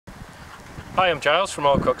Hi, I'm Giles from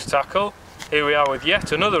Alcocks Tackle. Here we are with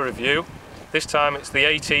yet another review. This time it's the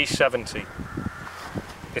AT70.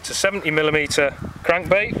 It's a 70mm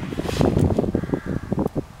crankbait,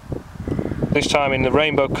 this time in the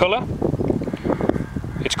rainbow colour.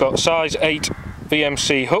 It's got size 8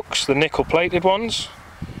 VMC hooks, the nickel plated ones.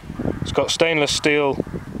 It's got stainless steel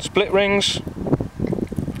split rings.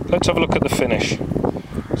 Let's have a look at the finish.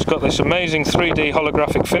 It's got this amazing 3D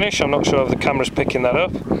holographic finish. I'm not sure if the camera's picking that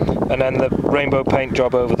up. And then the rainbow paint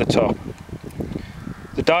job over the top.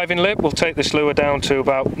 The diving lip will take this lure down to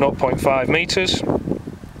about 0.5 meters,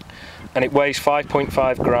 and it weighs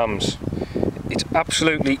 5.5 grams. It's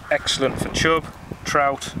absolutely excellent for chub,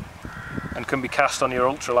 trout, and can be cast on your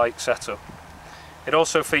ultralight setup. It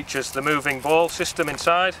also features the moving ball system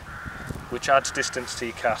inside, which adds distance to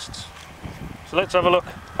your casts. So let's have a look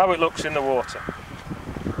how it looks in the water.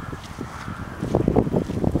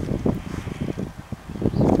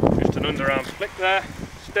 Just an underarm flick there,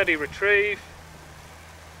 steady retrieve,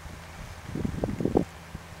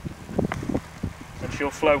 and she'll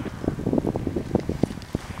float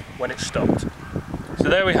when it's stopped. So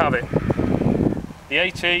there we have it, the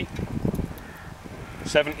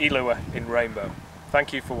AT70 lure in rainbow.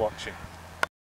 Thank you for watching.